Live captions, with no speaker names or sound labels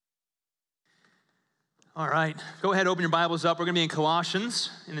All right, go ahead, open your Bibles up. We're going to be in Colossians,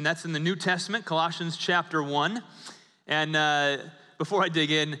 and that's in the New Testament, Colossians chapter 1. And before I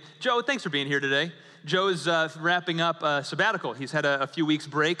dig in, Joe, thanks for being here today. Joe's wrapping up a sabbatical. He's had a few weeks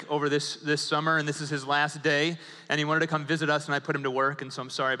break over this summer, and this is his last day, and he wanted to come visit us, and I put him to work, and so I'm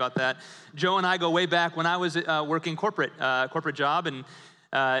sorry about that. Joe and I go way back when I was working corporate job, and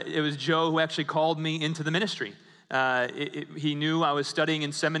it was Joe who actually called me into the ministry. He knew I was studying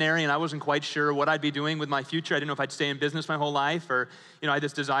in seminary and I wasn't quite sure what I'd be doing with my future. I didn't know if I'd stay in business my whole life or, I had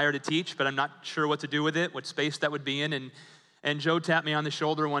this desire to teach, but I'm not sure what to do with it, what space that would be in. And Joe tapped me on the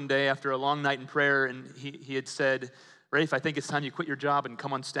shoulder one day after a long night in prayer, and he had said, "Raef, I think it's time you quit your job and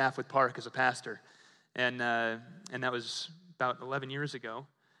come on staff with Park as a pastor." And that was about 11 years ago.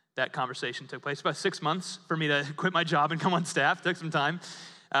 That conversation took place. About 6 months for me to quit my job and come on staff. It took some time.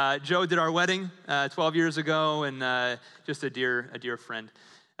 Joe did our wedding 12 years ago, and just a dear friend.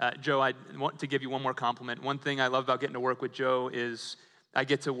 Joe, I want to give you one more compliment. One thing I love about getting to work with Joe is I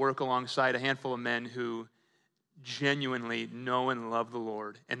get to work alongside a handful of men who genuinely know and love the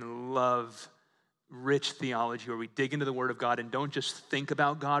Lord and love rich theology where we dig into the Word of God and don't just think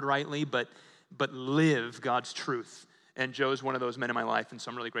about God rightly, but live God's truth. And Joe's one of those men in my life, and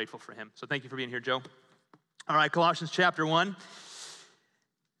so I'm really grateful for him. So thank you for being here, Joe. All right, Colossians chapter 1.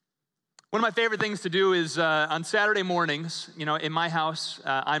 One of my favorite things to do is on Saturday mornings, in my house,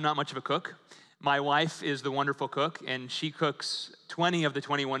 I'm not much of a cook. My wife is the wonderful cook, and she cooks 20 of the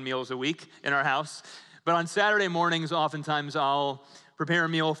 21 meals a week in our house. But on Saturday mornings, oftentimes I'll prepare a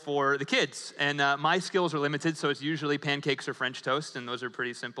meal for the kids. And my skills are limited, so it's usually pancakes or French toast, and those are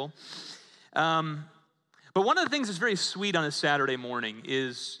pretty simple. But one of the things that's very sweet on a Saturday morning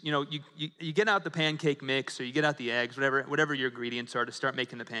is, you get out the pancake mix or you get out the eggs, whatever your ingredients are to start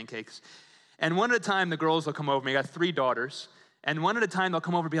making the pancakes. And one at a time, the girls will come over. I got 3 daughters. And one at a time, they'll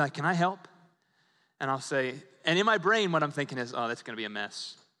come over and be like, "Can I help?" And I'll say, and in my brain, what I'm thinking is, oh, that's going to be a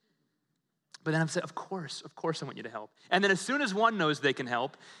mess. But then I'm saying, of course I want you to help. And then as soon as one knows they can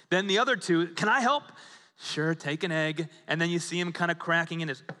help, then the other 2, "Can I help?" "Sure, take an egg." And then you see him kind of cracking,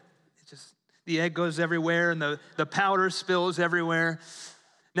 and the egg goes everywhere, and the powder spills everywhere.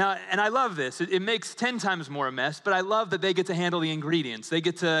 Now, and I love this. It makes 10 times more a mess, but I love that they get to handle the ingredients. They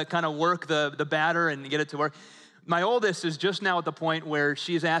get to kind of work the batter and get it to work. My oldest is just now at the point where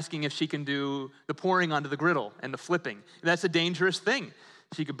she's asking if she can do the pouring onto the griddle and the flipping. And that's a dangerous thing.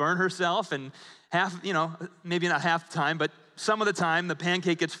 She could burn herself, and maybe not half the time, but some of the time, the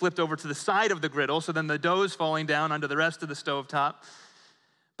pancake gets flipped over to the side of the griddle, so then the dough is falling down onto the rest of the stovetop.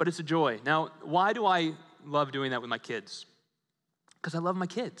 But it's a joy. Now, why do I love doing that with my kids? Because I love my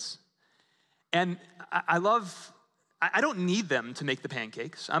kids. And I don't need them to make the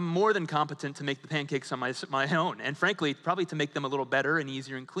pancakes. I'm more than competent to make the pancakes on my own. And frankly, probably to make them a little better and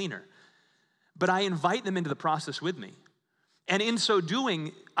easier and cleaner. But I invite them into the process with me. And in so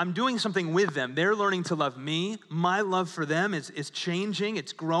doing, I'm doing something with them. They're learning to love me. My love for them is changing.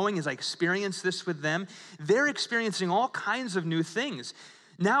 It's growing as I experience this with them. They're experiencing all kinds of new things.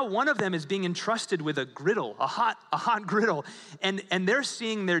 Now one of them is being entrusted with a griddle, a hot griddle, and they're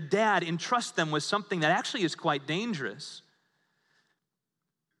seeing their dad entrust them with something that actually is quite dangerous.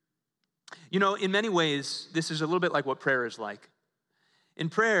 In many ways, this is a little bit like what prayer is like. In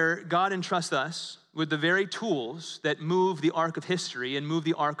prayer, God entrusts us with the very tools that move the arc of history and move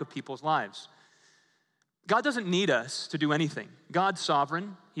the arc of people's lives. God doesn't need us to do anything. God's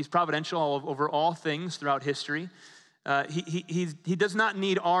sovereign. He's providential over all things throughout history. He does not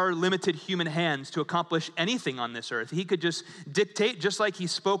need our limited human hands to accomplish anything on this earth. He could just dictate, just like he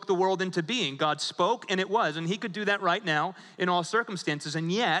spoke the world into being. God spoke and it was, and he could do that right now in all circumstances.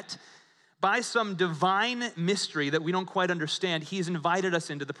 And yet, by some divine mystery that we don't quite understand, he's invited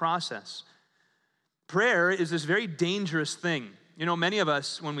us into the process. Prayer is this very dangerous thing. Many of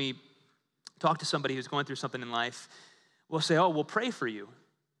us, when we talk to somebody who's going through something in life, we'll say, "Oh, we'll pray for you."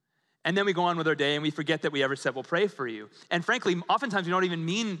 And then we go on with our day and we forget that we ever said, "We'll pray for you." And frankly, oftentimes we don't even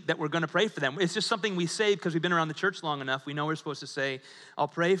mean that we're going to pray for them. It's just something we say because we've been around the church long enough. We know we're supposed to say, "I'll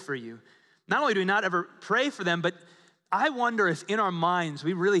pray for you." Not only do we not ever pray for them, but I wonder if in our minds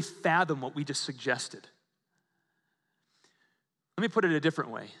we really fathom what we just suggested. Let me put it a different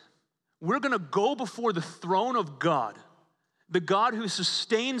way. We're going to go before the throne of God, the God who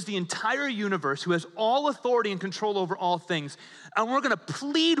sustains the entire universe, who has all authority and control over all things, and we're going to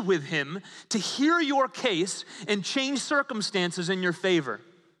plead with him to hear your case and change circumstances in your favor.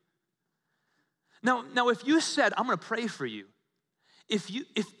 Now, if you said, "I'm going to pray for you,"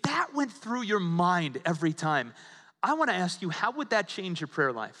 if that went through your mind every time, I want to ask you, how would that change your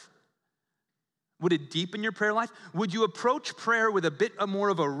prayer life? Would it deepen your prayer life? Would you approach prayer with a bit more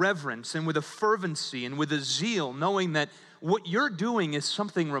of a reverence and with a fervency and with a zeal, knowing that what you're doing is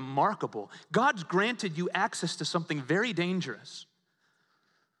something remarkable? God's granted you access to something very dangerous.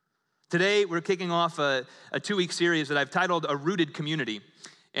 Today, we're kicking off a 2-week series that I've titled A Rooted Community.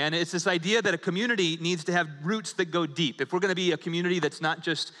 And it's this idea that a community needs to have roots that go deep. If we're going to be a community that's not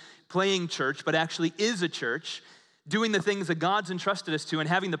just playing church, but actually is a church, doing the things that God's entrusted us to and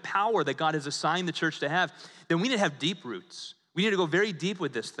having the power that God has assigned the church to have, then we need to have deep roots. We need to go very deep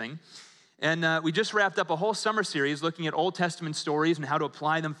with this thing. And we just wrapped up a whole summer series looking at Old Testament stories and how to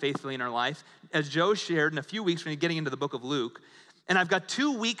apply them faithfully in our life. As Joe shared, in a few weeks, we're getting into the book of Luke. And I've got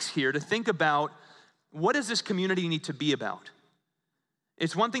 2 weeks here to think about, what does this community need to be about?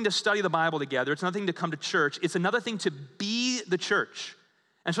 It's one thing to study the Bible together. It's another thing to come to church. It's another thing to be the church.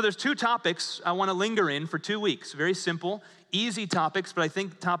 And so there's 2 topics I want to linger in for 2 weeks. Very simple, easy topics, but I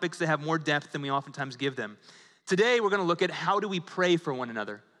think topics that have more depth than we oftentimes give them. Today, we're going to look at how do we pray for one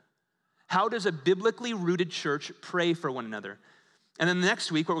another? How does a biblically rooted church pray for one another? And then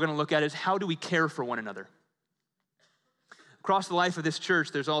next week, what we're going to look at is how do we care for one another? Across the life of this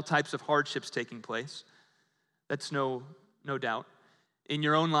church, there's all types of hardships taking place. That's no doubt. In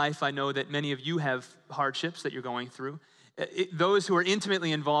your own life, I know that many of you have hardships that you're going through. Those who are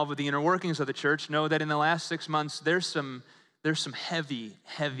intimately involved with the inner workings of the church know that in the last 6 months, there's some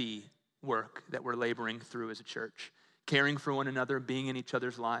heavy work that we're laboring through as a church, caring for one another, being in each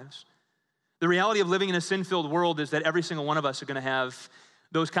other's lives. The reality of living in a sin-filled world is that every single one of us are going to have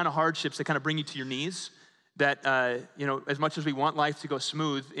those kind of hardships that kind of bring you to your knees, that, as much as we want life to go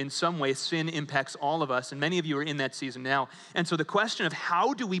smooth, in some way, sin impacts all of us, and many of you are in that season now. And so the question of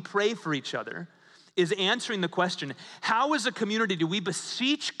how do we pray for each other is answering the question, how as a community do we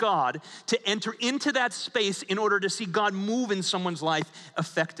beseech God to enter into that space in order to see God move in someone's life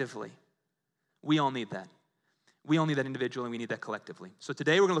effectively? We all need that. We all need that individually, and we need that collectively. So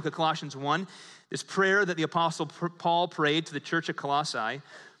today we're going to look at Colossians 1, this prayer that the Apostle Paul prayed to the church at Colossae.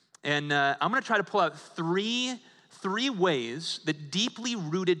 And I'm going to try to pull out three ways that deeply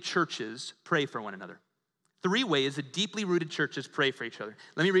rooted churches pray for one another. 3 ways that deeply rooted churches pray for each other.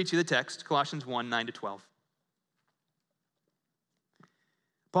 Let me read you the text, Colossians 1, 9-12.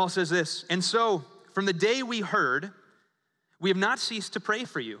 Paul says this, "And so, from the day we heard, we have not ceased to pray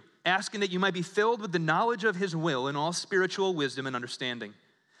for you, asking that you might be filled with the knowledge of his will in all spiritual wisdom and understanding,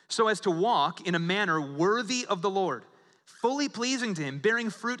 so as to walk in a manner worthy of the Lord, fully pleasing to him, bearing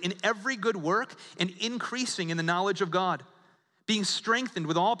fruit in every good work and increasing in the knowledge of God, being strengthened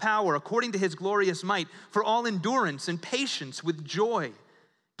with all power according to his glorious might, for all endurance and patience with joy,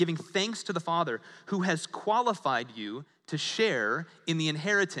 giving thanks to the Father who has qualified you to share in the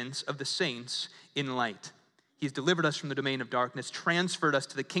inheritance of the saints in light. He's delivered us from the domain of darkness, transferred us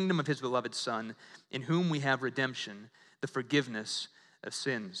to the kingdom of his beloved Son, in whom we have redemption, the forgiveness of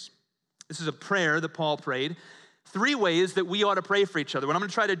sins." This is a prayer that Paul prayed. 3 ways that we ought to pray for each other. What I'm going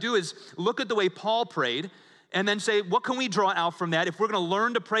to try to do is look at the way Paul prayed and then say, what can we draw out from that? If we're going to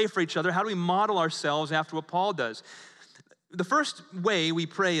learn to pray for each other, how do we model ourselves after what Paul does? The first way we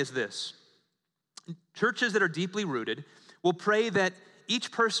pray is this. Churches that are deeply rooted will pray that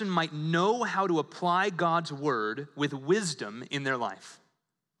each person might know how to apply God's word with wisdom in their life.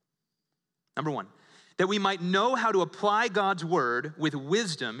 Number 1, that we might know how to apply God's word with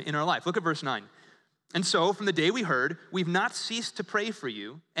wisdom in our life. Look at verse 9. "And so, from the day we heard, we've not ceased to pray for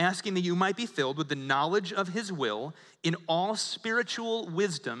you, asking that you might be filled with the knowledge of his will in all spiritual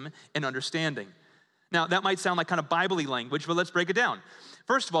wisdom and understanding." Now, that might sound like kind of Bible-y language, but let's break it down.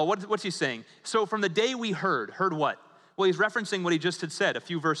 First of all, what's he saying? So, from the day we heard what? Well, he's referencing what he just had said a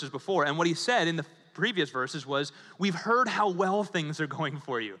few verses before, and what he said in the previous verses was, we've heard how well things are going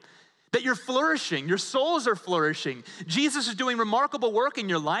for you. That you're flourishing, your souls are flourishing. Jesus is doing remarkable work in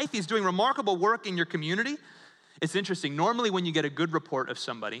your life. He's doing remarkable work in your community. It's interesting. Normally when you get a good report of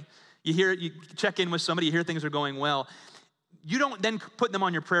somebody, you check in with somebody, you hear things are going well, you don't then put them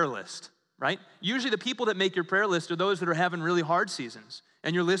on your prayer list, right? Usually the people that make your prayer list are those that are having really hard seasons,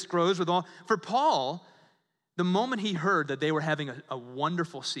 and your list grows with all. For Paul, the moment he heard that they were having a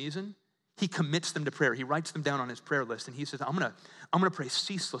wonderful season, he commits them to prayer. He writes them down on his prayer list, and he says, I'm gonna pray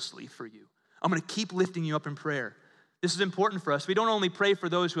ceaselessly for you. I'm gonna keep lifting you up in prayer. This is important for us. We don't only pray for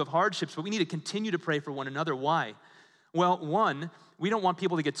those who have hardships, but we need to continue to pray for one another. Why? Well, 1, we don't want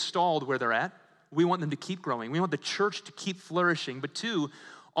people to get stalled where they're at. We want them to keep growing. We want the church to keep flourishing. But 2,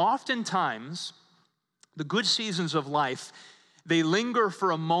 oftentimes, the good seasons of life, they linger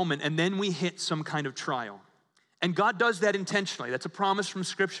for a moment, and then we hit some kind of trial. And God does that intentionally. That's a promise from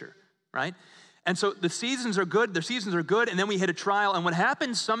Scripture, right? And so the seasons are good, and then we hit a trial. And what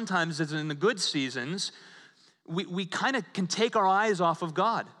happens sometimes is in the good seasons, we kind of can take our eyes off of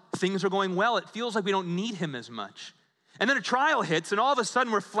God. Things are going well. It feels like we don't need him as much. And then a trial hits, and all of a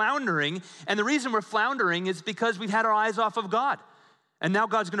sudden we're floundering. And the reason we're floundering is because we've had our eyes off of God. And now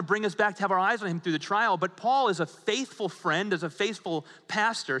God's going to bring us back to have our eyes on him through the trial. But Paul, as a faithful friend, as a faithful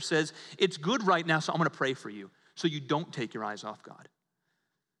pastor, says, it's good right now, so I'm going to pray for you so you don't take your eyes off God.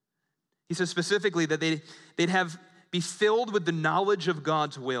 He says specifically that they'd be filled with the knowledge of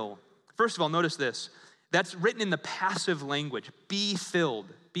God's will. First of all, notice this. That's written in the passive language. Be filled.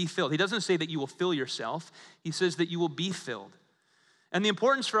 Be filled. He doesn't say that you will fill yourself. He says that you will be filled. And the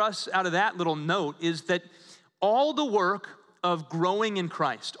importance for us out of that little note is that all the work of growing in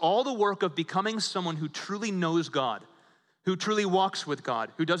Christ, all the work of becoming someone who truly knows God, who truly walks with God,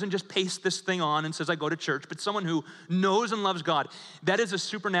 who doesn't just paste this thing on and says, I go to church, but someone who knows and loves God, that is a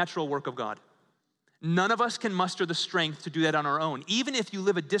supernatural work of God. None of us can muster the strength to do that on our own. Even if you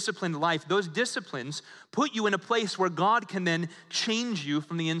live a disciplined life, those disciplines put you in a place where God can then change you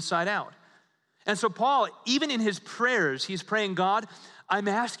from the inside out. And so Paul, even in his prayers, he's praying, God, I'm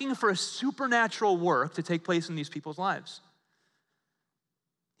asking for a supernatural work to take place in these people's lives.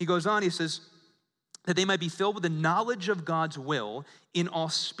 He goes on, he says, that they might be filled with the knowledge of God's will in all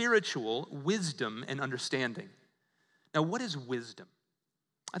spiritual wisdom and understanding. Now, what is wisdom?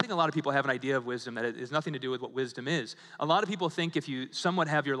 I think a lot of people have an idea of wisdom that it has nothing to do with what wisdom is. A lot of people think if you somewhat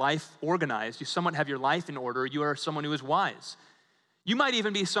have your life organized, you somewhat have your life in order, you are someone who is wise. You might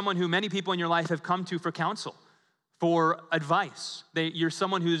even be someone who many people in your life have come to for counsel, for advice. You're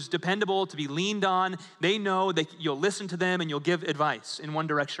someone who's dependable, to be leaned on. They know that you'll listen to them and you'll give advice in one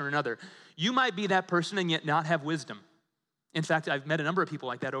direction or another. You might be that person and yet not have wisdom. In fact, I've met a number of people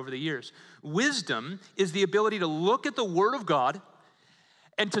like that over the years. Wisdom is the ability to look at the Word of God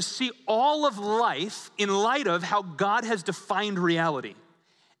and to see all of life in light of how God has defined reality,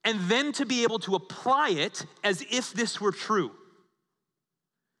 and then to be able to apply it as if this were true.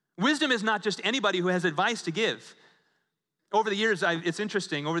 Wisdom is not just anybody who has advice to give. Over the years, it's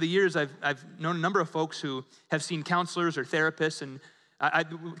interesting, I've known a number of folks who have seen counselors or therapists, and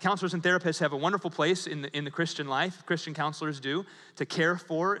counselors and therapists have a wonderful place in the Christian life, Christian counselors do, to care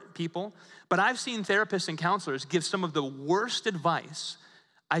for people. But I've seen therapists and counselors give some of the worst advice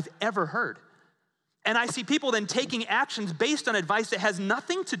I've ever heard. And I see people then taking actions based on advice that has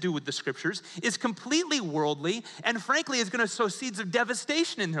nothing to do with the scriptures, is completely worldly, and frankly is going to sow seeds of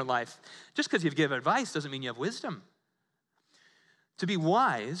devastation in their life. Just because you give advice doesn't mean you have wisdom. To be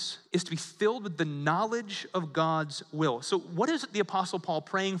wise is to be filled with the knowledge of God's will. So what is the Apostle Paul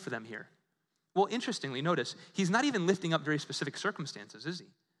praying for them here? Well, interestingly, notice, he's not even lifting up very specific circumstances, is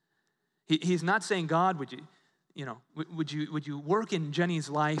he? He's not saying, God, would you work in Jenny's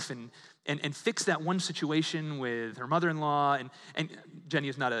life and fix that one situation with her mother-in-law? And Jenny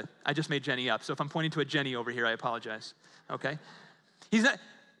is not I just made Jenny up. So if I'm pointing to a Jenny over here, I apologize, okay? He's not.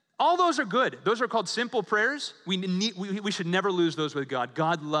 All those are good. Those are called simple prayers. We should never lose those with God.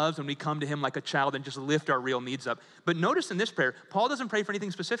 God loves when we come to him like a child and just lift our real needs up. But notice in this prayer, Paul doesn't pray for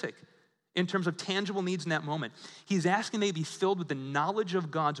anything specific in terms of tangible needs in that moment. He's asking they be filled with the knowledge of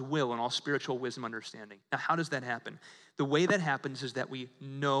God's will and all spiritual wisdom understanding. Now, how does that happen? The way that happens is that we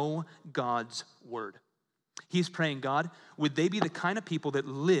know God's word. He's praying, God, would they be the kind of people that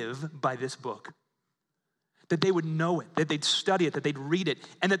live by this book? That they would know it, that they'd study it, that they'd read it,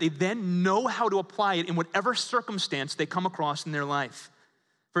 and that they then know how to apply it in whatever circumstance they come across in their life.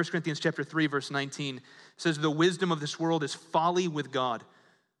 1 Corinthians chapter 3, verse 19 says, the wisdom of this world is folly with God.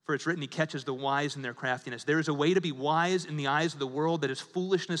 For it's written, he catches the wise in their craftiness. There is a way to be wise in the eyes of the world that is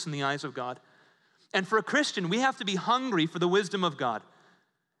foolishness in the eyes of God. And for a Christian, we have to be hungry for the wisdom of God.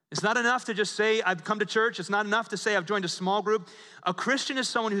 It's not enough to just say, I've come to church. It's not enough to say, I've joined a small group. A Christian is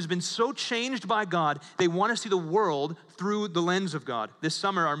someone who's been so changed by God, they want to see the world through the lens of God. This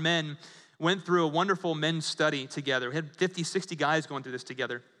summer, our men went through a wonderful men's study together. We had 50, 60 guys going through this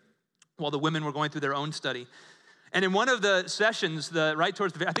together while the women were going through their own study. And in one of the sessions, right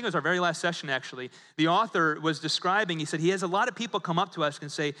towards I think it was our very last session actually, the author was describing, he said, he has a lot of people come up to us and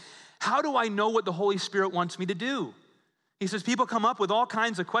say, how do I know what the Holy Spirit wants me to do? He says, people come up with all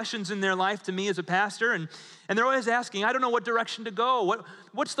kinds of questions in their life to me as a pastor, and they're always asking, I don't know what direction to go.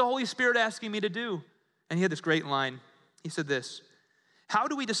 What's the Holy Spirit asking me to do? And he had this great line. He said this, how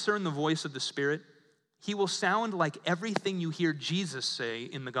do we discern the voice of the Spirit? He will sound like everything you hear Jesus say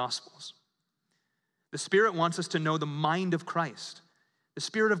in the Gospels. The Spirit wants us to know the mind of Christ. The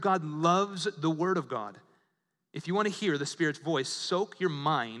Spirit of God loves the Word of God. If you want to hear the Spirit's voice, soak your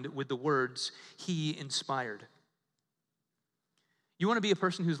mind with the words he inspired. You want to be a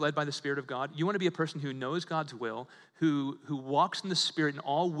person who's led by the Spirit of God? You want to be a person who knows God's will, who walks in the Spirit in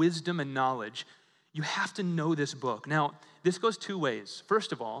all wisdom and knowledge? You have to know this book. Now, this goes two ways.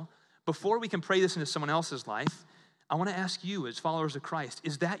 First of all, before we can pray this into someone else's life, I want to ask you as followers of Christ,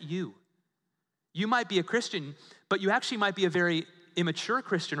 is that you? You might be a Christian, but you actually might be a very immature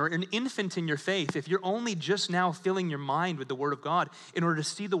Christian or an infant in your faith if you're only just now filling your mind with the Word of God in order to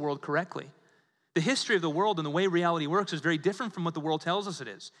see the world correctly. The history of the world and the way reality works is very different from what the world tells us it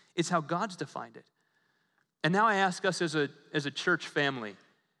is. It's how God's defined it. And now I ask us as a church family,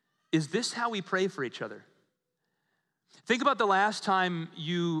 is this how we pray for each other? Think about the last time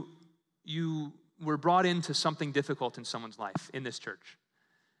you were brought into something difficult in someone's life in this church.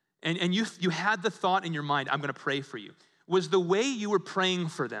 And you had the thought in your mind, I'm going to pray for you. Was the way you were praying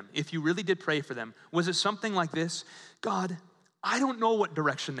for them, if you really did pray for them, was it something like this? God, I don't know what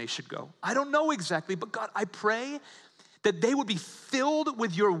direction they should go. I don't know exactly, but God, I pray that they would be filled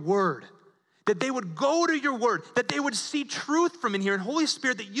with your word, that they would go to your word, that they would see truth from in here. And Holy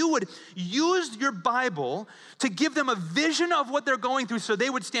Spirit, that you would use your Bible to give them a vision of what they're going through so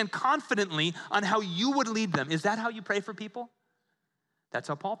they would stand confidently on how you would lead them. Is that how you pray for people? That's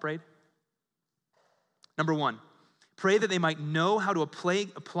how Paul prayed. Number one, pray that they might know how to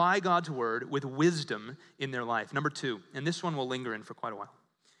apply God's word with wisdom in their life. Number two, and this one will linger in for quite a while.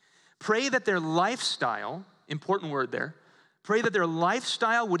 Pray that their lifestyle, important word there, pray that their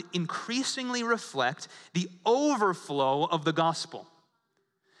lifestyle would increasingly reflect the overflow of the gospel.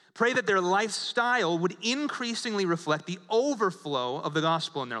 Pray that their lifestyle would increasingly reflect the overflow of the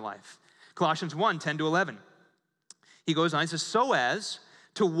gospel in their life. Colossians 1, 10 to 11. He goes on, he says, so as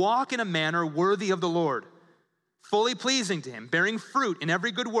to walk in a manner worthy of the Lord, fully pleasing to him, bearing fruit in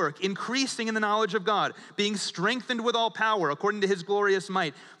every good work, increasing in the knowledge of God, being strengthened with all power according to his glorious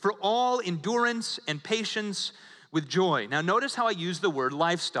might, for all endurance and patience with joy. Now notice how I use the word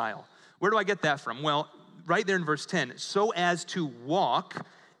lifestyle. Where do I get that from? Well, right there in verse 10, so as to walk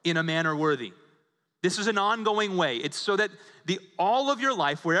in a manner worthy. This is an ongoing way. It's so that all of your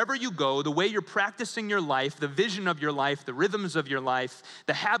life, wherever you go, the way you're practicing your life, the vision of your life, the rhythms of your life,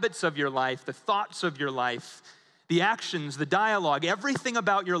 the habits of your life, the thoughts of your life, the actions, the dialogue, everything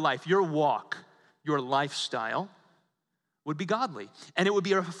about your life, your walk, your lifestyle would be godly. And it would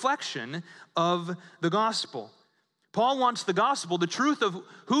be a reflection of the gospel. Paul wants the gospel, the truth of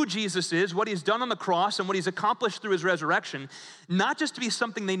who Jesus is, what he's done on the cross, and what he's accomplished through his resurrection, not just to be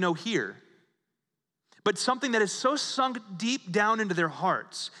something they know here, but something that is so sunk deep down into their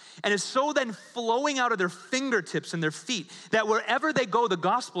hearts and is so then flowing out of their fingertips and their feet that wherever they go, the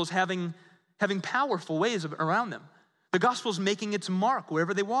gospel is having powerful ways around them. The gospel is making its mark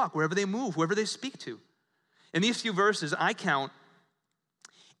wherever they walk, wherever they move, wherever they speak to. In these few verses, I count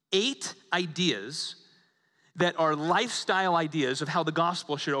 8 ideas that are lifestyle ideas of how the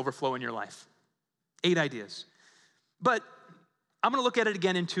gospel should overflow in your life. 8 ideas. But I'm going to look at it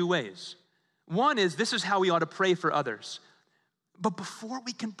again in 2 ways. One is, this is how we ought to pray for others. But before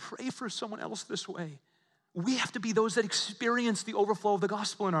we can pray for someone else this way, we have to be those that experience the overflow of the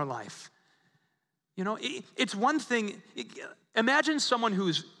gospel in our life. You know, it's one thing, imagine someone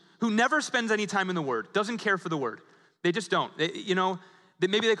who never spends any time in the Word, doesn't care for the Word. They just don't.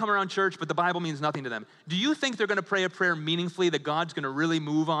 Maybe they come around church, but the Bible means nothing to them. Do you think they're going to pray a prayer meaningfully that God's going to really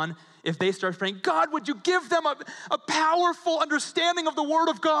move on if they start praying, God, would you give them a powerful understanding of the Word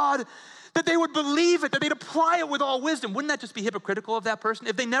of God, that they would believe it, that they'd apply it with all wisdom? Wouldn't that just be hypocritical of that person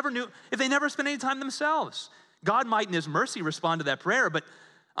if they never spent any time themselves? God might in his mercy respond to that prayer, but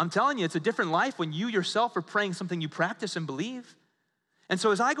I'm telling you, it's a different life when you yourself are praying something you practice and believe. And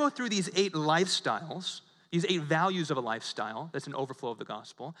so as I go through these 8 lifestyles, these 8 values of a lifestyle, that's an overflow of the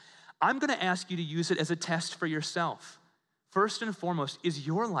gospel, I'm going to ask you to use it as a test for yourself. First and foremost, is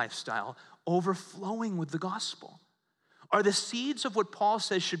your lifestyle overflowing with the gospel? Are the seeds of what Paul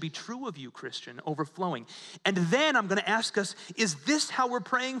says should be true of you, Christian, overflowing? And then I'm going to ask us, is this how we're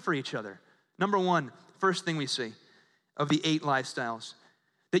praying for each other? Number 1, first thing we see of the 8 lifestyles,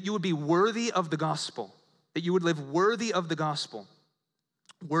 that you would be worthy of the gospel, that you would live worthy of the gospel,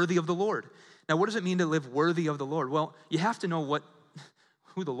 worthy of the Lord. Now, what does it mean to live worthy of the Lord? Well, you have to know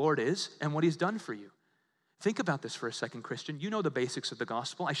who the Lord is and what he's done for you. Think about this for a second, Christian. You know the basics of the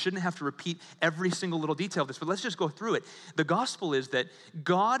gospel. I shouldn't have to repeat every single little detail of this, but let's just go through it. The gospel is that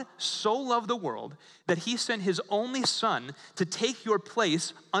God so loved the world that he sent his only son to take your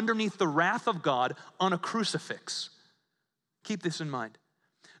place underneath the wrath of God on a crucifix. Keep this in mind.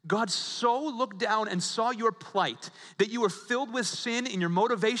 God so looked down and saw your plight that you were filled with sin in your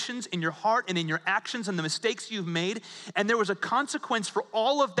motivations, in your heart, and in your actions and the mistakes you've made. And there was a consequence for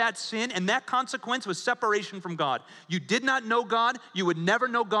all of that sin, and that consequence was separation from God. You did not know God, you would never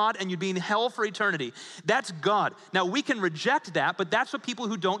know God, and you'd be in hell for eternity. That's God. Now, we can reject that, but that's what people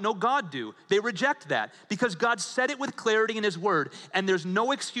who don't know God do. They reject that because God said it with clarity in his word, and there's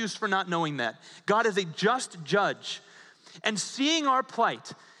no excuse for not knowing that. God is a just judge. And seeing our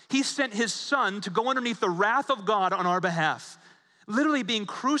plight, he sent his son to go underneath the wrath of God on our behalf, literally being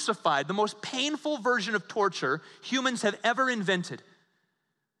crucified, the most painful version of torture humans have ever invented.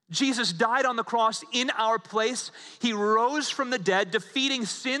 Jesus died on the cross in our place. He rose from the dead, defeating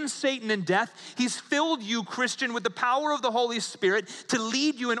sin, Satan, and death. He's filled you, Christian, with the power of the Holy Spirit to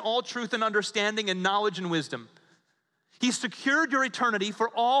lead you in all truth and understanding and knowledge and wisdom. He secured your eternity for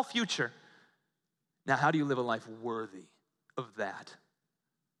all future. Now, how do you live a life worthy of that?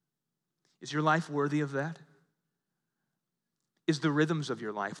 Is your life worthy of that? Is the rhythms of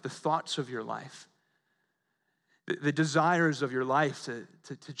your life, the thoughts of your life, the desires of your life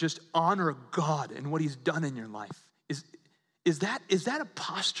to just honor God and what he's done in your life, is that a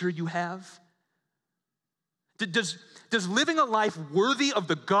posture you have? Does living a life worthy of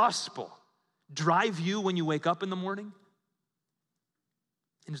the gospel drive you when you wake up in the morning?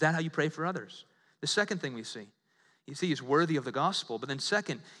 And is that how you pray for others? The second thing we see, you see, he's worthy of the gospel. But then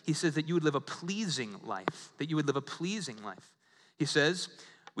second, he says that you would live a pleasing life, that you would live a pleasing life. He says,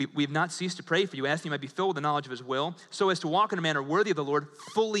 we've not ceased to pray for you, asking you might be filled with the knowledge of his will, so as to walk in a manner worthy of the Lord,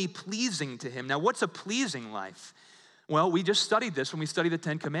 fully pleasing to him. Now, what's a pleasing life? Well, we just studied this when we studied the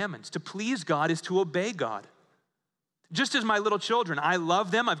 10 Commandments. To please God is to obey God. Just as my little children, I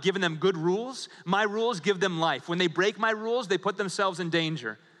love them, I've given them good rules. My rules give them life. When they break my rules, they put themselves in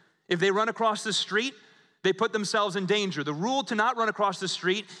danger. If they run across the street, they put themselves in danger. The rule to not run across the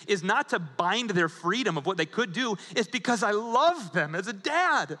street is not to bind their freedom of what they could do. It's because I love them as a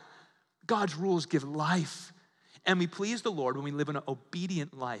dad. God's rules give life. And we please the Lord when we live an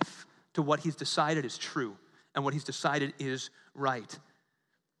obedient life to what he's decided is true and what he's decided is right.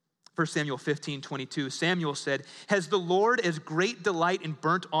 1 Samuel 15:22, Samuel said, has the Lord as great delight in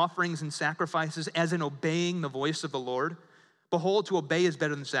burnt offerings and sacrifices as in obeying the voice of the Lord? Behold, to obey is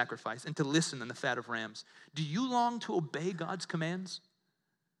better than sacrifice, and to listen than the fat of rams. Do you long to obey God's commands?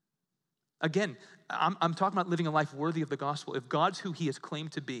 Again, I'm talking about living a life worthy of the gospel. If God's who he has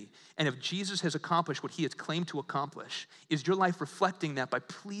claimed to be, and if Jesus has accomplished what he has claimed to accomplish, is your life reflecting that by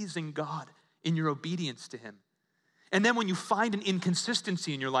pleasing God in your obedience to him? And then when you find an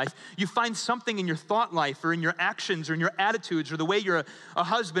inconsistency in your life, you find something in your thought life or in your actions or in your attitudes or the way you're a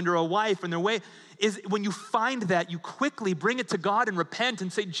husband or a wife and the way is when you find that, you quickly bring it to God and repent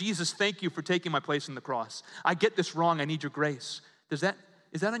and say, Jesus, thank you for taking my place on the cross. I get this wrong. I need your grace. Is that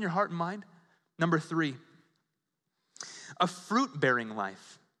on your heart and mind? Number 3, a fruit-bearing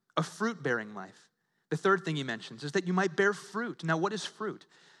life. A fruit-bearing life. The third thing he mentions is that you might bear fruit. Now, what is fruit?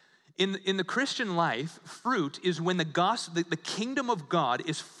 In the Christian life, fruit is when the gospel, the kingdom of God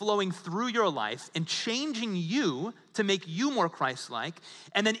is flowing through your life and changing you to make you more Christ-like,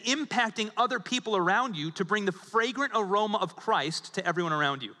 and then impacting other people around you to bring the fragrant aroma of Christ to everyone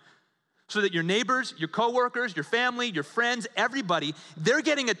around you. So that your neighbors, your coworkers, your family, your friends, everybody, they're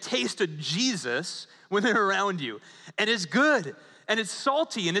getting a taste of Jesus when they're around you. And it's good, and it's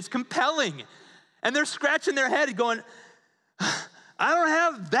salty, and it's compelling. And they're scratching their head going, I don't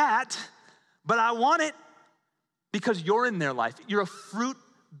have that, but I want it because you're in their life. You're a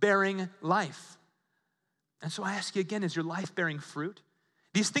fruit-bearing life. And so I ask you again, is your life bearing fruit?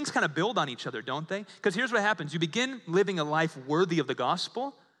 These things kind of build on each other, don't they? Because here's what happens. You begin living a life worthy of the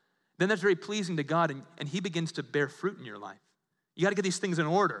gospel, then that's very pleasing to God, and he begins to bear fruit in your life. You got to get these things in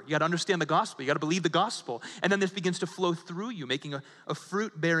order. You got to understand the gospel. You got to believe the gospel. And then this begins to flow through you, making a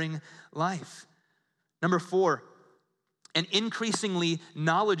fruit-bearing life. Number 4, an increasingly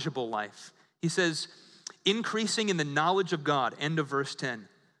knowledgeable life. He says, increasing in the knowledge of God, end of verse 10.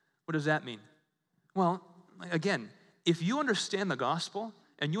 What does that mean? Well, again, if you understand the gospel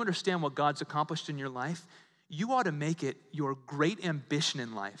and you understand what God's accomplished in your life, you ought to make it your great ambition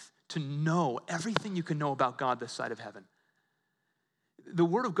in life to know everything you can know about God this side of heaven. The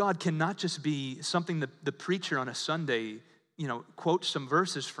word of God cannot just be something that the preacher on a Sunday, quotes some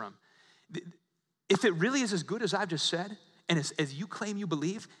verses from. If it really is as good as I've just said, and as you claim you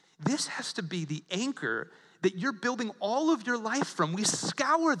believe, this has to be the anchor that you're building all of your life from. We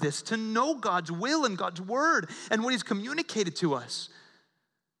scour this to know God's will and God's word and what he's communicated to us.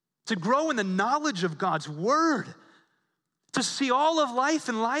 To grow in the knowledge of God's word. To see all of life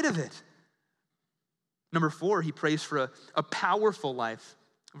in light of it. Number 4, he prays for a powerful life.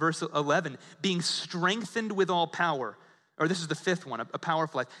 Verse 11, being strengthened with all power. Or this is the fifth one, a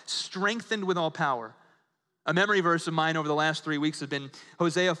powerful life. Strengthened with all power. A memory verse of mine over the last 3 weeks has been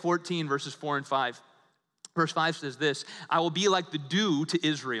Hosea 14, verses 4 and 5. Verse 5 says this, I will be like the dew to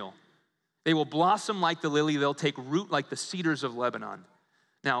Israel. They will blossom like the lily. They'll take root like the cedars of Lebanon.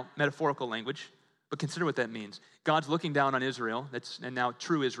 Now, metaphorical language, but consider what that means. God's looking down on Israel, and now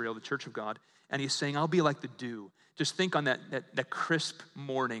true Israel, the church of God, and he's saying, I'll be like the dew. Just think on that crisp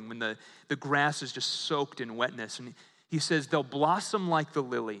morning when the grass is just soaked in wetness. And he says, they'll blossom like the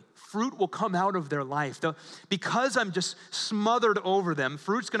lily. Fruit will come out of their life. Because I'm just smothered over them,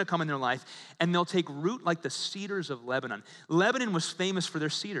 fruit's going to come in their life, and they'll take root like the cedars of Lebanon. Lebanon was famous for their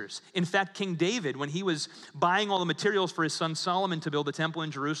cedars. In fact, King David, when he was buying all the materials for his son Solomon to build the temple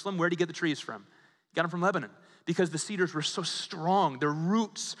in Jerusalem, where did he get the trees from? He got them from Lebanon, because the cedars were so strong. Their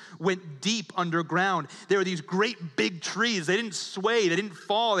roots went deep underground. They were these great big trees. They didn't sway, they didn't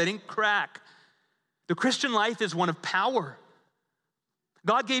fall, they didn't crack. The Christian life is one of power.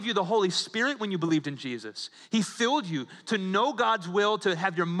 God gave you the Holy Spirit when you believed in Jesus. He filled you to know God's will, to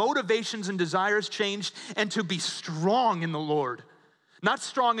have your motivations and desires changed, and to be strong in the Lord. Not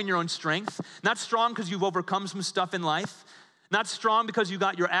strong in your own strength, not strong because you've overcome some stuff in life, not strong because you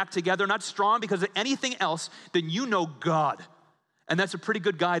got your act together, not strong because of anything else than you know God. And that's a pretty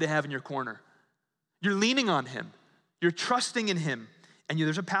good guy to have in your corner. You're leaning on him. You're trusting in him. And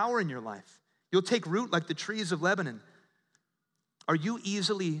there's a power in your life. You'll take root like the trees of Lebanon. Are you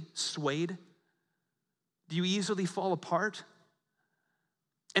easily swayed? Do you easily fall apart?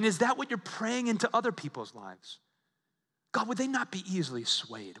 And is that what you're praying into other people's lives? God, would they not be easily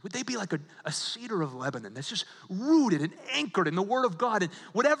swayed? Would they be like a cedar of Lebanon that's just rooted and anchored in the word of God? And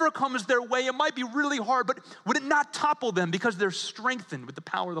whatever comes their way, it might be really hard, but would it not topple them because they're strengthened with the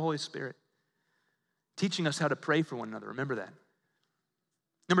power of the Holy Spirit? Teaching us how to pray for one another. Remember that.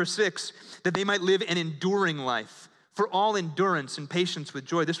 Number 6, that they might live an enduring life, for all endurance and patience with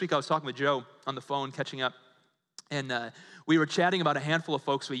joy. This week I was talking with Joe on the phone, catching up, and we were chatting about a handful of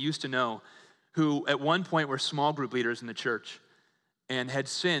folks we used to know who at one point were small group leaders in the church and had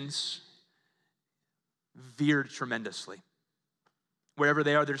since veered tremendously. Wherever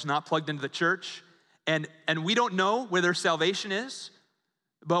they are, they're just not plugged into the church, and we don't know where their salvation is,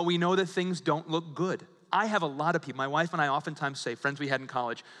 but we know that things don't look good. I have a lot of people, my wife and I oftentimes say, friends we had in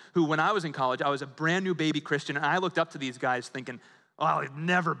college, who when I was in college, I was a brand new baby Christian, and I looked up to these guys thinking, oh, I'll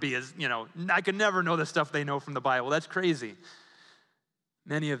never be as, I could never know the stuff they know from the Bible. That's crazy.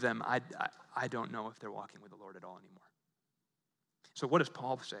 Many of them, I don't know if they're walking with the Lord at all anymore. So what does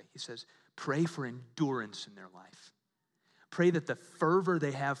Paul say? He says, pray for endurance in their life. Pray that the fervor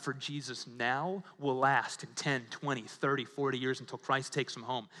they have for Jesus now will last in 10, 20, 30, 40 years until Christ takes them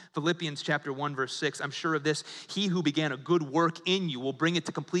home. Philippians chapter 1, verse 6, I'm sure of this, he who began a good work in you will bring it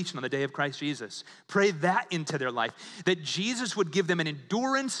to completion on the day of Christ Jesus. Pray that into their life, that Jesus would give them an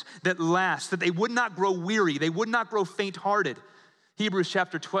endurance that lasts, that they would not grow weary, they would not grow faint-hearted. Hebrews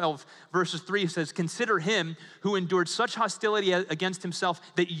chapter 12, verses 3 says, consider him who endured such hostility against himself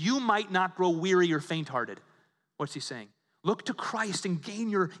that you might not grow weary or faint-hearted. What's he saying? Look to Christ and gain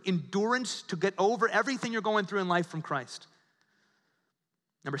your endurance to get over everything you're going through in life from Christ.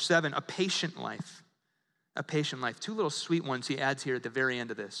 Number 7, a patient life. A patient life. 2 little sweet ones he adds here at the very end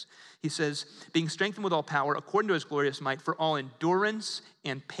of this. He says, being strengthened with all power according to his glorious might for all endurance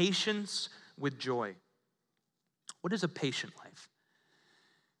and patience with joy. What is a patient life?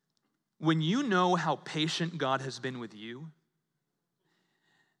 When you know how patient God has been with you,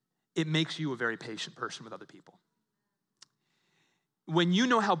 it makes you a very patient person with other people. When you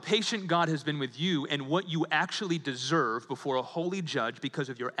know how patient God has been with you and what you actually deserve before a holy judge because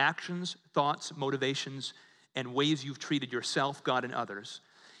of your actions, thoughts, motivations, and ways you've treated yourself, God, and others,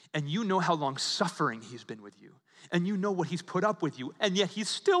 and you know how long suffering he's been with you, and you know what he's put up with you, and yet he's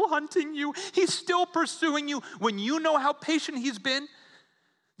still hunting you, he's still pursuing you, when you know how patient he's been,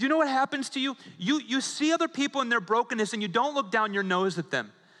 do you know what happens to you? You see other people in their brokenness and you don't look down your nose at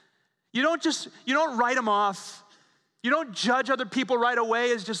them. You don't write them off. You don't judge other people right away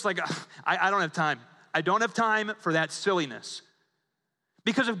as just like, I don't have time. I don't have time for that silliness.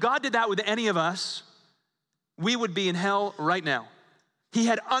 Because if God did that with any of us, we would be in hell right now. He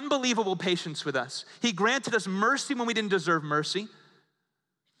had unbelievable patience with us. He granted us mercy when we didn't deserve mercy.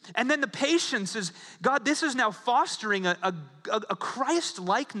 And then the patience is, God, this is now fostering a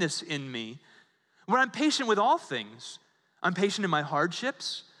Christ-likeness in me where I'm patient with all things. I'm patient in my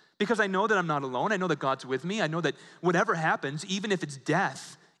hardships, because I know that I'm not alone. I know that God's with me. I know that whatever happens, even if it's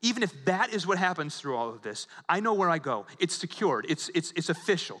death, even if that is what happens through all of this, I know where I go. It's secured. It's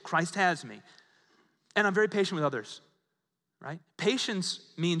official. Christ has me. And I'm very patient with others. right? Patience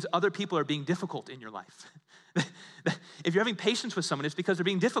means other people are being difficult in your life. If you're having patience with someone, it's because they're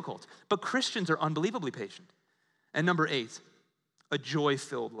being difficult. But Christians are unbelievably patient. And number 8, a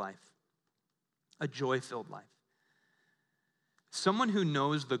joy-filled life. A joy-filled life. Someone who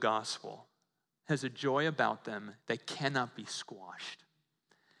knows the gospel has a joy about them that cannot be squashed.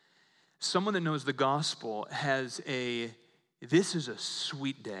 Someone that knows the gospel has this is a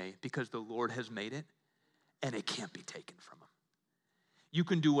sweet day because the Lord has made it, and it can't be taken from them. You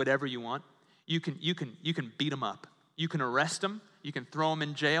can do whatever you want. You can beat them up. You can arrest them. You can throw them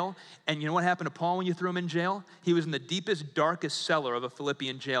in jail. And you know what happened to Paul when you threw him in jail? He was in the deepest, darkest cellar of a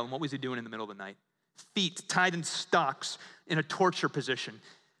Philippian jail. And what was he doing in the middle of the night? Feet tied in stocks in a torture position,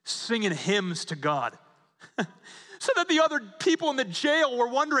 singing hymns to God. So that the other people in the jail were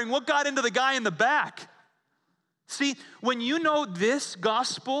wondering what got into the guy in the back. See, when you know this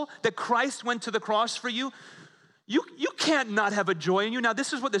gospel, that Christ went to the cross for you, you can't not have a joy in you. Now,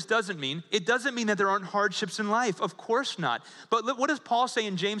 this is what this doesn't mean. It doesn't mean that there aren't hardships in life. Of course not. But what does Paul say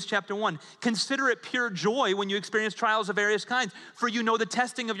in James chapter 1? Consider it pure joy when you experience trials of various kinds, for you know the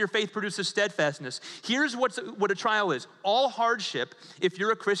testing of your faith produces steadfastness. Here's what a trial is. All hardship, if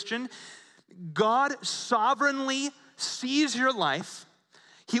you're a Christian, God sovereignly sees your life.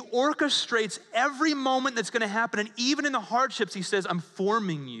 He orchestrates every moment that's going to happen. And even in the hardships, he says, I'm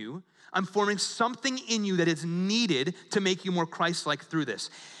forming you. I'm forming something in you that is needed to make you more Christ-like through this.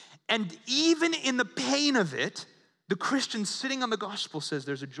 And even in the pain of it, the Christian sitting on the gospel says,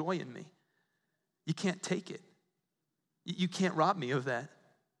 there's a joy in me. You can't take it. You can't rob me of that.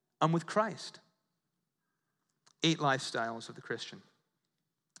 I'm with Christ. 8 lifestyles of the Christian.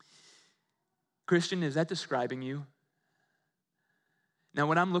 Christian, is that describing you? Now,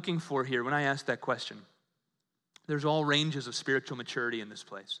 what I'm looking for here, when I ask that question, there's all ranges of spiritual maturity in this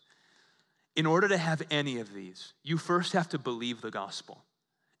place. In order to have any of these, you first have to believe the gospel.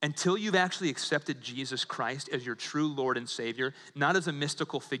 Until you've actually accepted Jesus Christ as your true Lord and Savior, not as a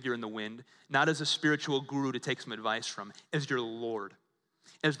mystical figure in the wind, not as a spiritual guru to take some advice from, as your Lord,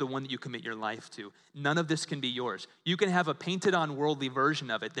 as the one that you commit your life to. None of this can be yours. You can have a painted on worldly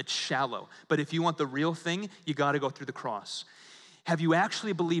version of it that's shallow, but if you want the real thing, you got to go through the cross. Have you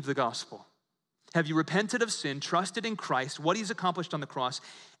actually believed the gospel? Have you repented of sin, trusted in Christ, what he's accomplished on the cross,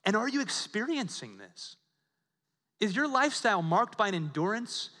 and are you experiencing this? Is your lifestyle marked by an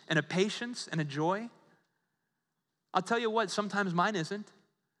endurance and a patience and a joy? I'll tell you what, sometimes mine isn't.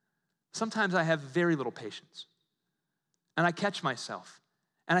 Sometimes I have very little patience. And I catch myself.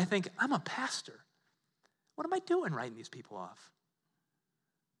 And I think, I'm a pastor. What am I doing writing these people off?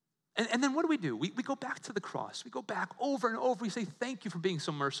 And then what do? We go back to the cross. We go back over and over. We say, thank you for being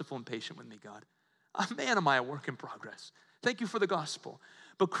so merciful and patient with me, God. Man, am I a work in progress. Thank you for the gospel.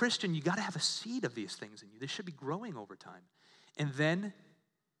 But Christian, you got to have a seed of these things in you. They should be growing over time. And then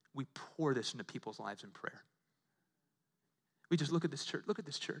we pour this into people's lives in prayer. We just look at this church. Look at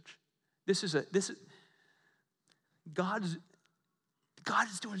this church. God is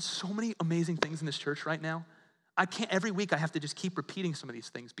doing so many amazing things in this church right now. Every week I have to just keep repeating some of these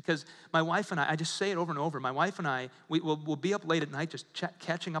things because my wife and I just say it over and over. My wife and I, we'll be up late at night just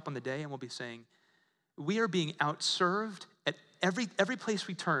catching up on the day, and we'll be saying, we are being outserved at every place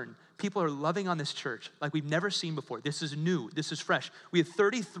we turn. People are loving on this church like we've never seen before. This is new. This is fresh. We had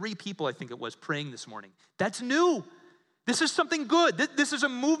 33 people, I think it was, praying this morning. That's new. This is something good. This is a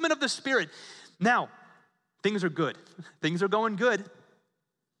movement of the Spirit. Now, things are good. Things are going good.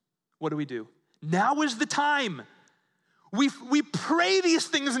 What do? Now is the time. We pray these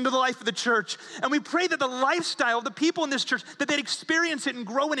things into the life of the church, and we pray that the lifestyle of the people in this church, that they'd experience it and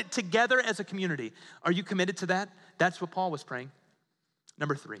grow in it together as a community. Are you committed to that? That's what Paul was praying.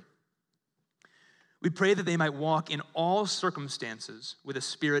 Number 3, we pray that they might walk in all circumstances with a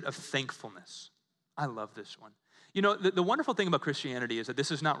spirit of thankfulness. I love this one. You know, the wonderful thing about Christianity is that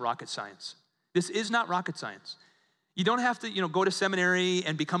this is not rocket science. This is not rocket science. You don't have to, go to seminary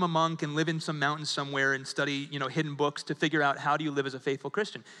and become a monk and live in some mountain somewhere and study, hidden books to figure out how do you live as a faithful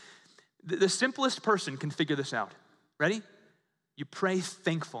Christian. The simplest person can figure this out. Ready? You pray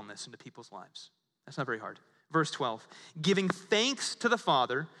thankfulness into people's lives. That's not very hard. Verse 12, giving thanks to the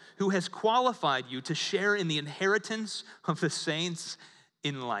Father who has qualified you to share in the inheritance of the saints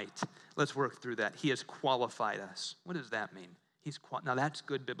in light. Let's work through that. He has qualified us. What does that mean? Now that's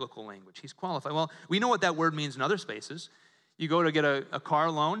good biblical language. He's qualified. Well, we know what that word means in other spaces. You go to get a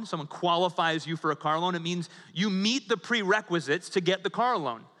car loan, someone qualifies you for a car loan. It means you meet the prerequisites to get the car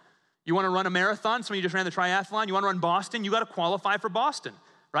loan. You want to run a marathon, some of you just ran the triathlon, you want to run Boston, you got to qualify for Boston,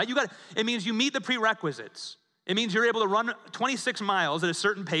 right? It means you meet the prerequisites. It means you're able to run 26 miles at a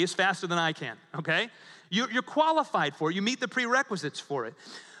certain pace faster than I can, okay? You're qualified for it. You meet the prerequisites for it.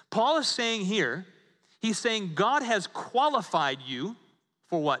 Paul is saying here, he's saying God has qualified you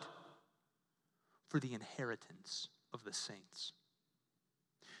for what? For the inheritance of the saints.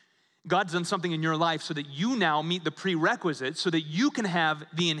 God's done something in your life so that you now meet the prerequisites so that you can have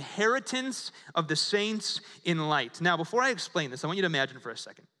the inheritance of the saints in light. Now, before I explain this, I want you to imagine for a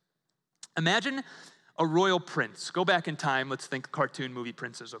second. Imagine a royal prince. Go back in time, let's think cartoon movie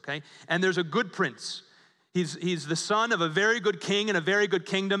princes, okay? And there's a good prince. He's the son of a very good king in a very good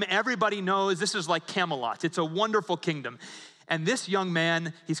kingdom. Everybody knows this is like Camelot. It's a wonderful kingdom. And this young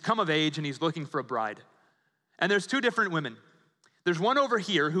man, he's come of age and he's looking for a bride. And there's two different women. There's one over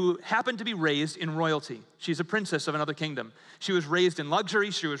here who happened to be raised in royalty. She's a princess of another kingdom. She was raised in luxury.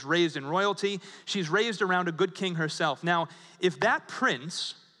 She was raised in royalty. She's raised around a good king herself. Now, if that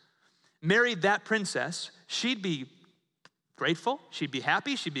prince married that princess, she'd be grateful. She'd be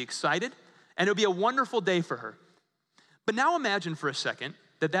happy. She'd be excited. And it would be a wonderful day for her. But now imagine for a second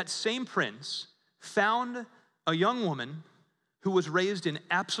that that same prince found a young woman who was raised in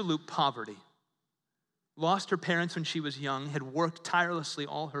absolute poverty. Lost her parents when she was young, had worked tirelessly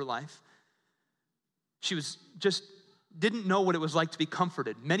all her life. She was just didn't know what it was like to be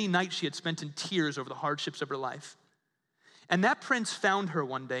comforted. Many nights she had spent in tears over the hardships of her life. And that prince found her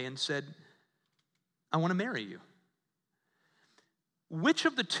one day and said, I want to marry you. Which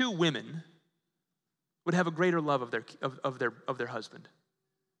of the two women would have a greater love of their husband?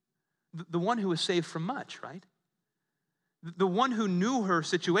 The one who was saved from much, right? The one who knew her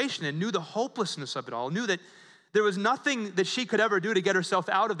situation and knew the hopelessness of it all, knew that there was nothing that she could ever do to get herself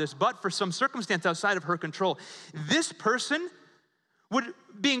out of this, but for some circumstance outside of her control. This person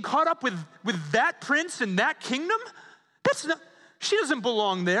being caught up with that prince in that kingdom, she doesn't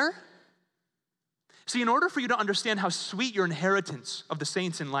belong there. See, in order for you to understand how sweet your inheritance of the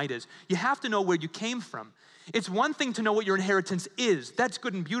saints in light is, you have to know where you came from. It's one thing to know what your inheritance is. That's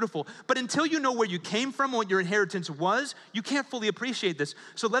good and beautiful. But until you know where you came from, what your inheritance was, you can't fully appreciate this.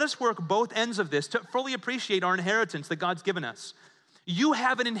 So let us work both ends of this to fully appreciate our inheritance that God's given us. You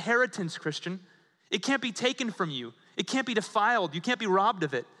have an inheritance, Christian. It can't be taken from you. It can't be defiled. You can't be robbed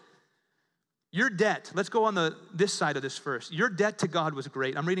of it. Your debt, let's go on this side of this first. Your debt to God was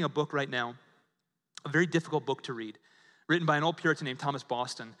great. I'm reading a book right now, a very difficult book to read, written by an old Puritan named Thomas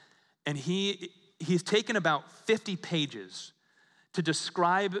Boston. And he's taken about 50 pages to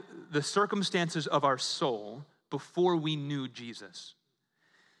describe the circumstances of our soul before we knew Jesus.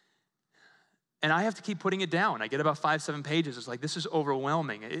 And I have to keep putting it down. I get about 5-7 pages. It's like, this is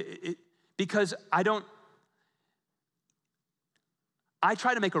overwhelming. Because I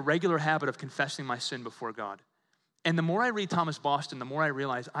try to make a regular habit of confessing my sin before God. And the more I read Thomas Boston, the more I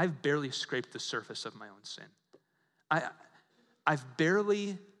realize I've barely scraped the surface of my own sin. I've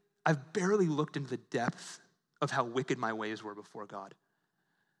barely looked into the depth of how wicked my ways were before God.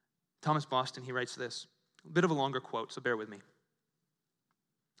 Thomas Boston, he writes this, a bit of a longer quote, so bear with me.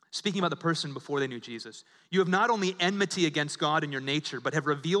 Speaking about the person before they knew Jesus, you have not only enmity against God in your nature, but have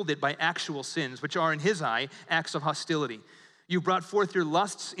revealed it by actual sins, which are in his eye acts of hostility. You brought forth your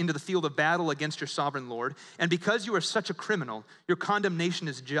lusts into the field of battle against your sovereign Lord, and because you are such a criminal, your condemnation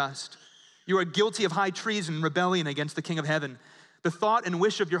is just. You are guilty of high treason and rebellion against the King of heaven. The thought and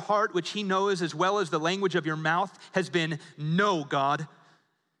wish of your heart, which he knows as well as the language of your mouth, has been, no, God.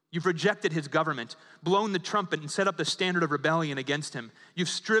 You've rejected his government, blown the trumpet, and set up the standard of rebellion against him. You've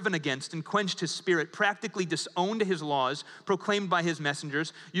striven against and quenched his spirit, practically disowned his laws, proclaimed by his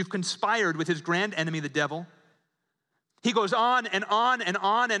messengers. You've conspired with his grand enemy, the devil. He goes on and on and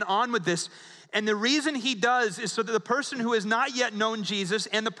on and on with this. And the reason he does is so that the person who has not yet known Jesus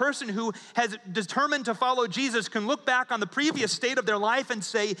and the person who has determined to follow Jesus can look back on the previous state of their life and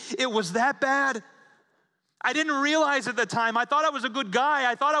say, it was that bad. I didn't realize at the time. I thought I was a good guy.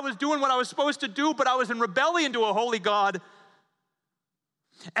 I thought I was doing what I was supposed to do, but I was in rebellion to a holy God.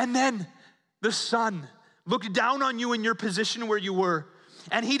 And then the Son looked down on you in your position where you were,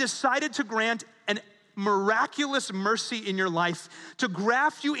 and he decided to grant an miraculous mercy in your life, to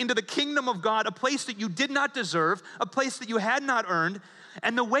graft you into the kingdom of God, a place that you did not deserve, a place that you had not earned.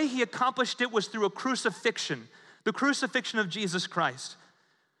 And the way he accomplished it was through a crucifixion, the crucifixion of Jesus Christ,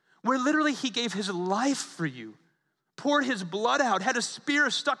 where literally he gave his life for you, poured his blood out, had a spear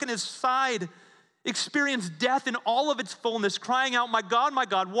stuck in his side, experienced death in all of its fullness, crying out, my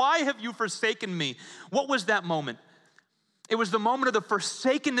God, why have you forsaken me? What was that moment? It was the moment of the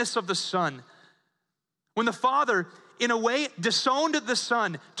forsakenness of the Son. When the Father, in a way, disowned the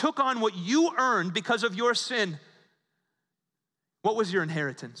Son, took on what you earned because of your sin. What was your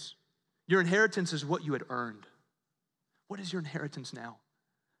inheritance? Your inheritance is what you had earned. What is your inheritance now?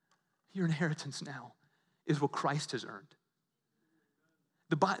 Your inheritance now is what Christ has earned.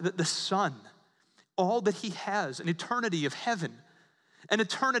 The Son, all that he has, an eternity of heaven, an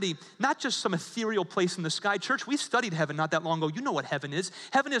eternity, not just some ethereal place in the sky. Church, we studied heaven not that long ago. You know what heaven is.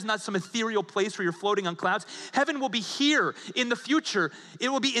 Heaven is not some ethereal place where you're floating on clouds. Heaven will be here in the future. It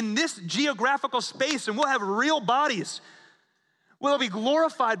will be in this geographical space, and we'll have real bodies. We'll be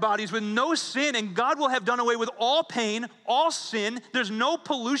glorified bodies with no sin, and God will have done away with all pain, all sin. There's no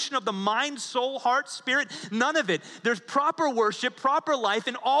pollution of the mind, soul, heart, spirit, none of it. There's proper worship, proper life,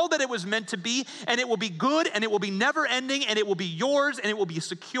 and all that it was meant to be, and it will be good, and it will be never ending, and it will be yours, and it will be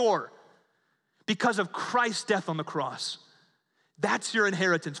secure because of Christ's death on the cross. That's your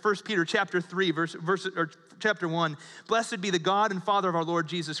inheritance. 1 Peter chapter 3, chapter 1. Blessed be the God and Father of our Lord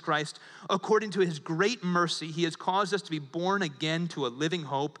Jesus Christ. According to his great mercy, he has caused us to be born again to a living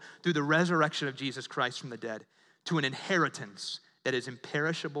hope through the resurrection of Jesus Christ from the dead, to an inheritance that is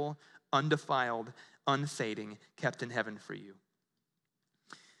imperishable, undefiled, unfading, kept in heaven for you.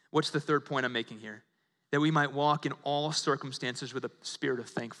 What's the third point I'm making here? That we might walk in all circumstances with a spirit of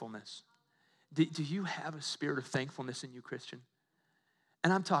thankfulness. Do you have a spirit of thankfulness in you, Christian?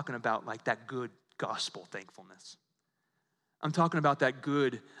 And I'm talking about like that good gospel thankfulness. I'm talking about that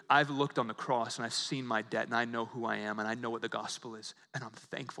good, I've looked on the cross and I've seen my debt and I know who I am and I know what the gospel is and I'm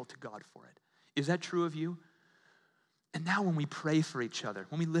thankful to God for it. Is that true of you? And now when we pray for each other,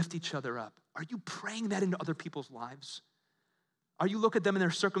 when we lift each other up, are you praying that into other people's lives? Are you looking at them in their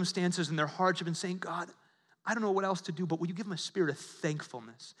circumstances and their hardship and saying, God, I don't know what else to do, but will you give them a spirit of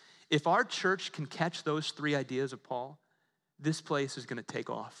thankfulness? If our church can catch those three ideas of Paul, this place is going to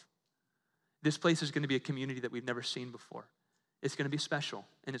take off. This place is going to be a community that we've never seen before. It's going to be special,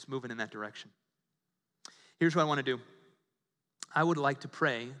 and it's moving in that direction. Here's what I want to do. I would like to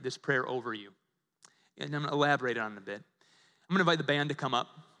pray this prayer over you, and I'm going to elaborate on it a bit. I'm going to invite the band to come up,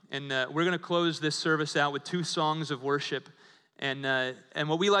 and we're going to close this service out with 2 songs of worship. And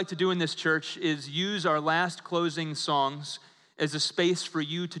what we like to do in this church is use our last closing songs as a space for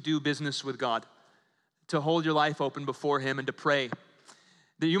you to do business with God, to hold your life open before him and to pray.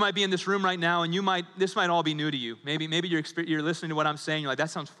 That you might be in this room right now and this might all be new to you. Maybe you're listening to what I'm saying, you're like, that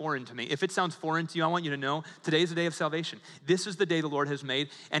sounds foreign to me. If it sounds foreign to you, I want you to know today's the day of salvation. This is the day the Lord has made,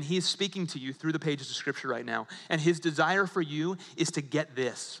 and he's speaking to you through the pages of Scripture right now. And his desire for you is to get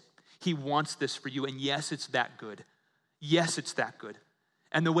this. He wants this for you, and yes, it's that good. Yes, it's that good.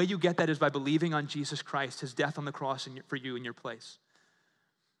 And the way you get that is by believing on Jesus Christ, his death on the cross for you in your place.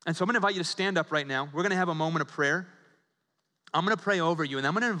 And so I'm going to invite you to stand up right now. We're going to have a moment of prayer. I'm going to pray over you, and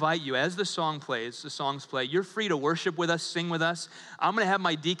I'm going to invite you, as the songs play, you're free to worship with us, sing with us. I'm going to have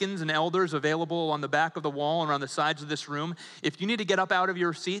my deacons and elders available on the back of the wall and around the sides of this room. If you need to get up out of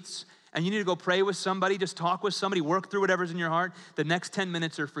your seats and you need to go pray with somebody, just talk with somebody, work through whatever's in your heart, the next 10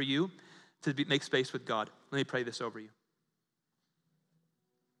 minutes are for you to make space with God. Let me pray this over you.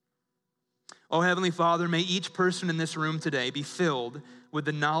 Oh, Heavenly Father, may each person in this room today be filled with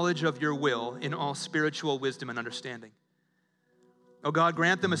the knowledge of your will in all spiritual wisdom and understanding. Oh God,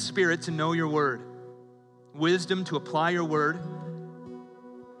 grant them a spirit to know your word, wisdom to apply your word,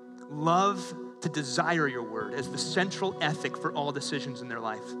 love to desire your word as the central ethic for all decisions in their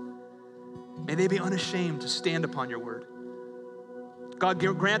life. May they be unashamed to stand upon your word. God,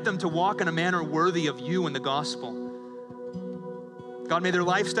 grant them to walk in a manner worthy of you and the gospel. God, may their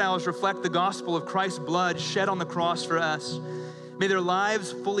lifestyles reflect the gospel of Christ's blood shed on the cross for us. May their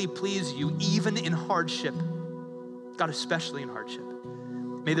lives fully please you, even in hardship. God, especially in hardship.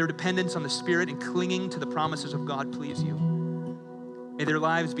 May their dependence on the Spirit and clinging to the promises of God please you. May their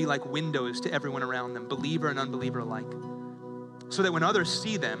lives be like windows to everyone around them, believer and unbeliever alike, so that when others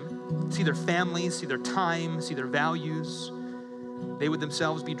see them, see their families, see their time, see their values, they would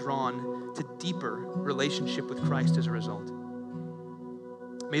themselves be drawn to deeper relationship with Christ as a result.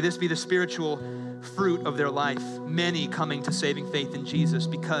 May this be the spiritual fruit of their life, many coming to saving faith in Jesus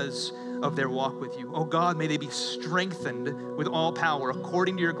because of their walk with you. Oh God, may they be strengthened with all power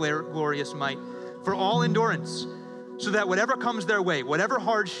according to your glorious might for all endurance, so that whatever comes their way, whatever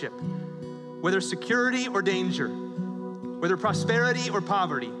hardship, whether security or danger, whether prosperity or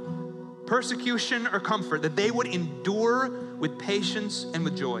poverty, persecution or comfort, that they would endure with patience and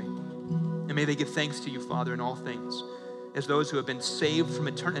with joy. And may they give thanks to you, Father, in all things, as those who have been saved from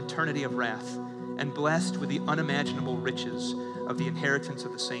eternity of wrath and blessed with the unimaginable riches of the inheritance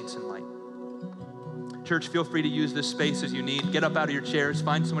of the saints in light. Church, feel free to use this space as you need. Get up out of your chairs,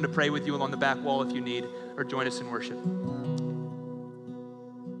 find someone to pray with you along the back wall if you need, or join us in worship.